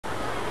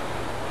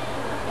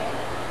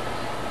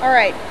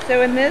Alright,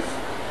 so in this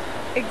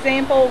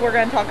example we're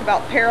going to talk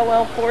about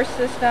parallel force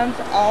systems.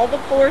 All the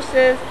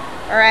forces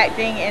are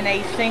acting in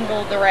a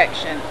single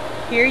direction.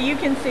 Here you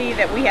can see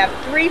that we have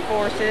three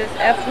forces,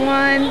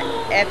 F1,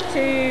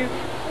 F2,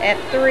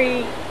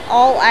 F3,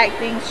 all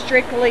acting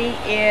strictly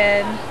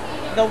in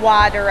the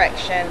Y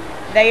direction.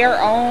 They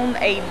are on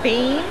a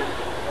beam,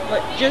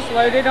 just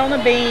loaded on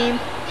a beam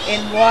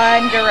in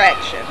one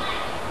direction.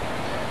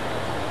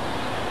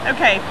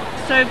 Okay,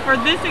 so for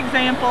this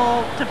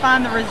example, to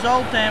find the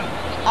resultant,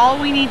 all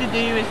we need to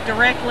do is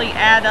directly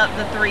add up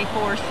the three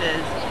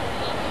forces,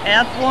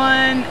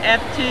 F1,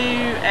 F2,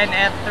 and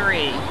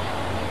F3.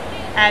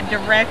 Add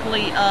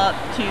directly up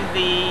to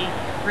the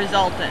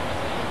resultant.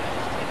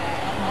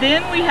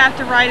 Then we have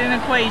to write an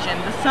equation,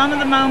 the sum of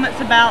the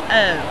moments about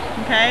O,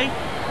 okay?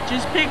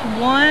 Just pick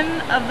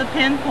one of the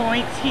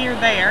pinpoints here,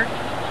 there,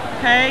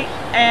 okay?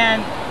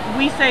 And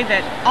we say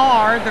that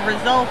R, the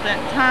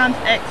resultant, times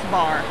X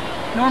bar.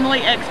 Normally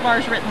X bar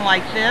is written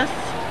like this,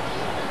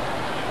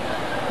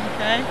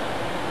 okay,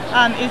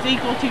 is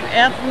equal to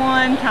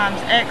F1 times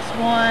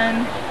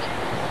X1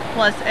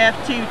 plus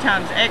F2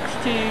 times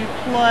X2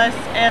 plus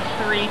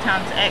F3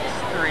 times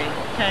X3,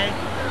 okay?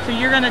 So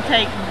you're going to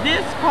take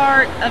this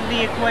part of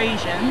the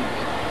equation,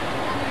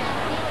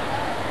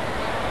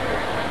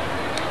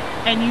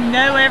 and you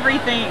know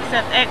everything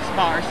except X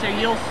bar, so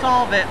you'll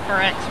solve it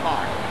for X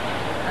bar,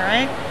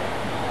 alright?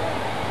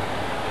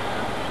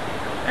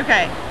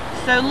 Okay.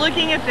 So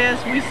looking at this,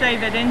 we say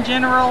that in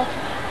general,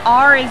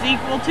 R is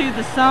equal to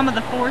the sum of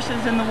the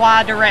forces in the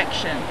Y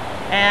direction.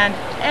 And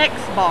X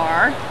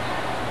bar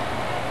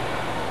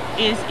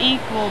is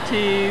equal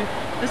to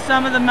the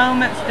sum of the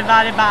moments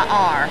divided by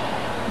R.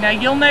 Now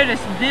you'll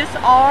notice this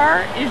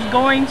R is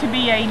going to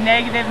be a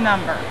negative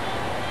number.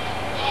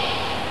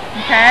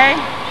 Okay?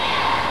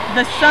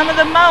 The sum of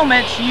the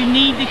moments, you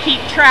need to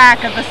keep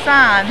track of the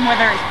sign,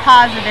 whether it's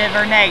positive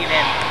or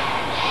negative.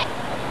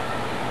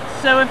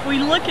 So if we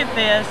look at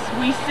this,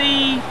 we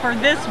see for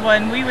this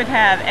one we would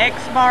have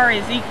X bar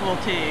is equal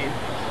to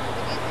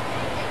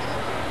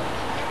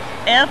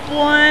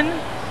F1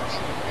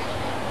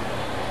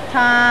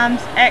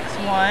 times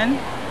X1,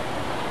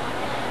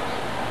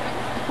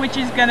 which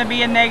is going to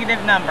be a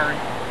negative number.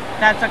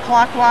 That's a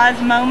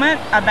clockwise moment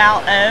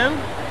about O.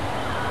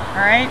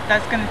 Alright,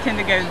 that's going to tend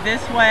to go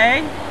this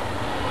way.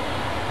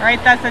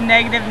 Alright, that's a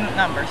negative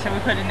number, so we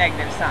put a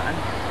negative sign.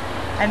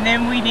 And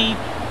then we need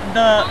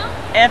the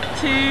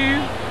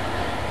F2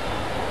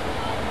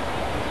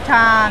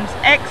 times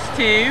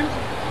X2,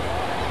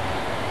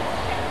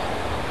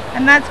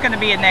 and that's going to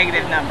be a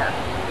negative number.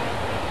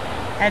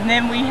 And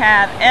then we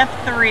have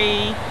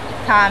F3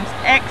 times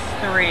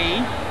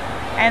X3,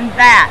 and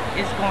that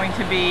is going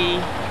to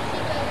be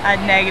a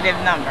negative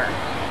number.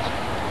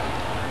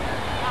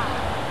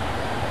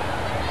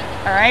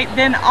 Alright,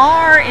 then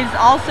R is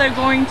also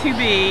going to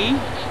be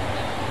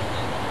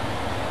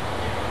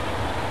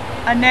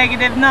a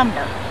negative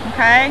number,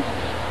 okay?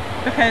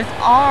 Because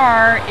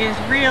R is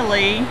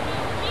really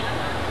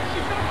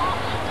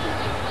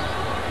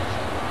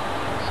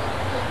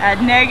a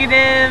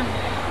negative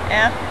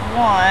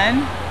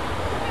F1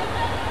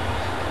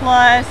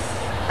 plus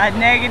a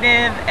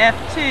negative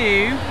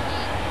F2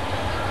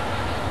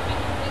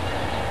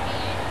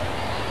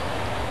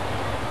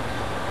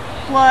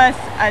 plus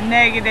a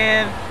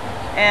negative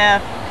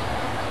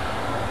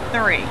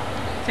F3.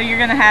 So you're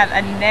going to have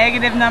a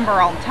negative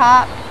number on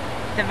top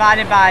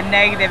divided by a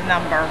negative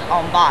number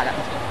on bottom.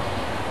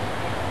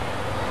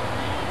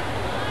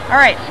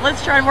 Alright,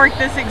 let's try to work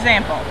this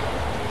example.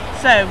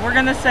 So we're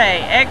going to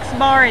say X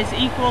bar is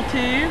equal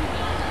to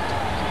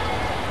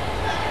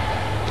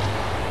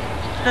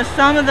the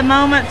sum of the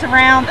moments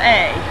around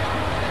A.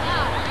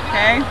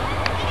 Okay?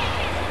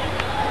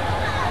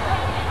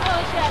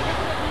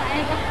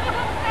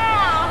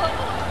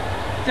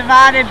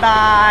 Divided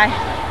by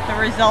the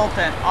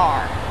resultant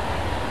R.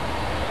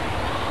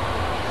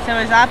 So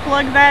as I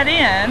plug that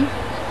in,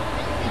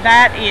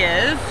 that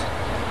is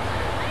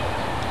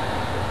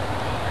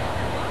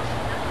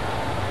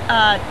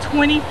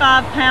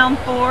 25-pound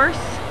force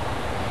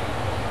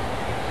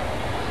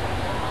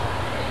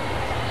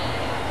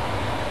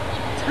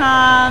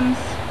times,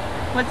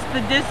 what's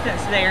the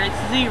distance there?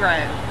 It's 0.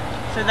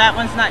 So that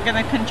one's not going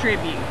to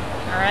contribute.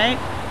 Alright?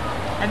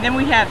 And then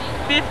we have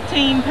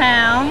 15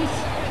 pounds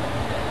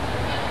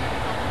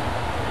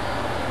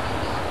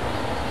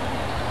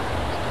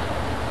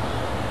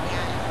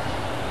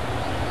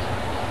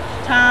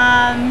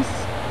times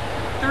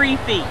 3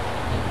 feet.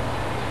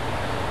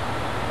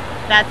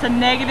 That's a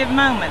negative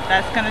moment.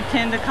 That's going to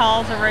tend to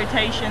cause a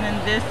rotation in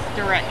this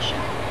direction.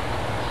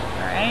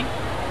 Alright?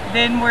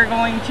 Then we're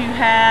going to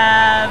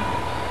have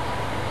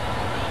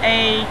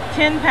a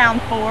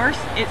 10-pound force.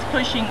 It's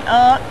pushing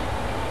up,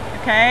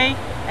 okay?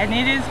 And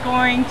it is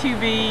going to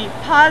be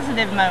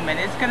positive moment.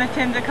 It's going to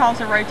tend to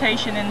cause a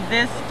rotation in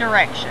this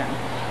direction.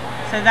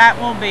 So that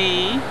will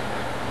be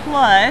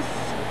plus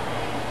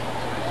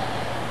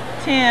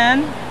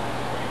 10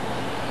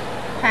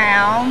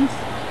 pounds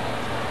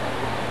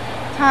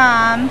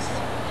times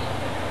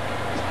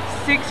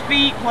 6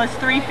 feet plus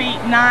 3 feet,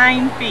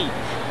 9 feet.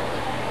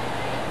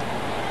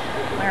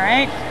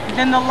 Alright,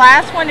 then the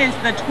last one is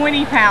the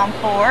 20-pound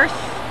force.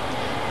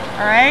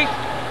 Alright,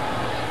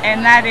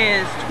 and that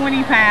is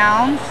 20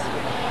 pounds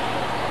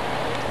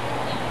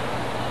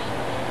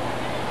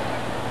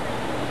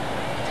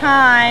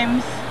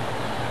times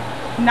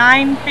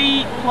 9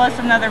 feet plus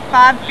another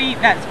 5 feet,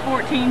 that's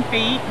 14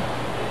 feet.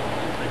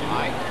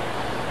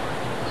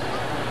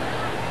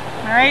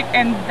 Alright,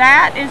 and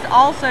that is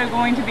also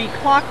going to be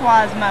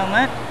clockwise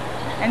moment,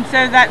 and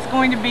so that's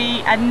going to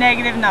be a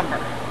negative number.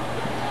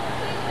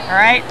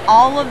 Alright,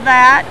 all of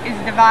that is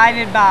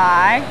divided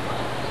by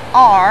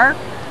R,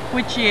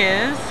 which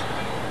is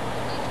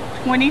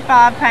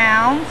 25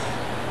 pounds,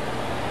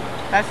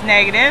 that's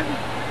negative,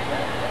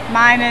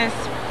 minus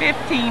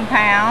 15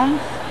 pounds,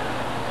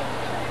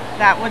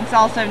 that one's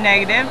also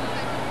negative,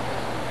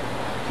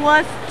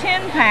 plus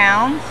 10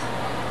 pounds,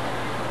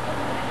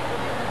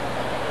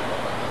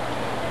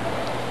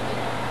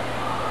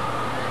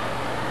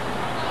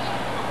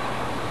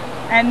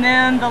 and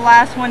then the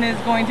last one is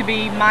going to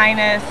be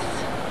minus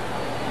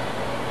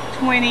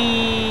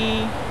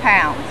 20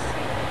 pounds.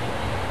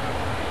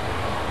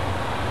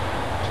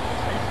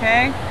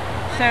 Okay,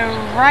 so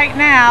right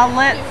now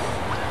let's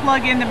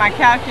plug into my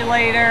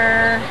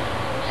calculator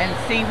and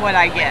see what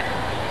I get.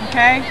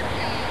 Okay,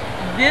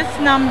 this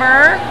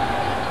number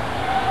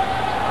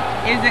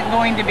isn't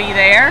going to be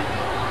there.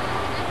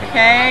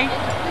 Okay,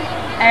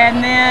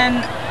 and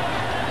then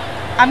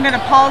I'm going to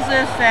pause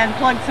this and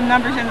plug some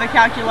numbers into the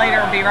calculator.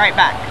 I'll be right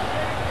back.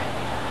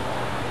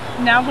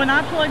 Now when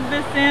I plug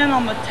this in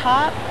on the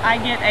top, I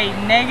get a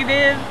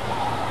negative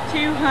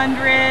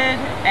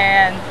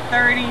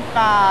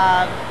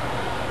 235,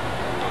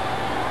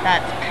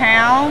 that's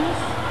pounds,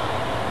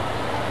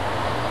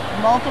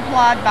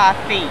 multiplied by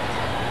feet.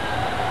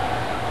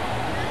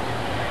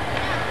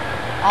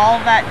 All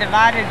that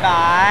divided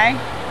by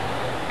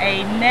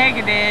a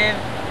negative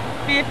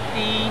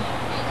 50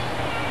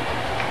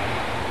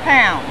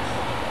 pounds.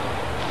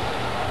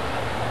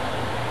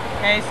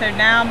 Okay, so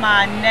now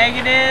my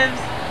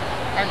negatives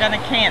are going to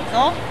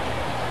cancel.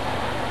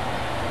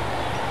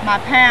 My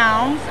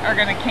pounds are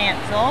going to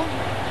cancel.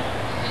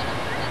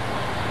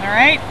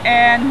 Alright,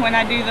 and when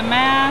I do the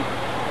math,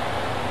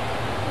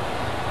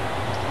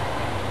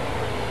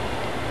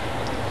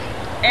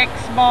 X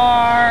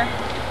bar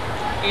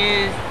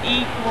is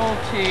equal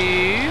to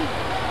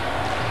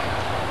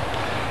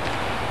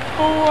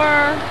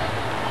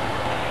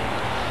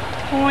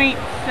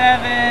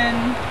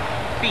 4.7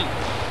 feet.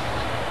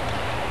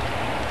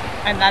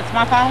 And that's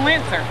my final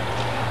answer.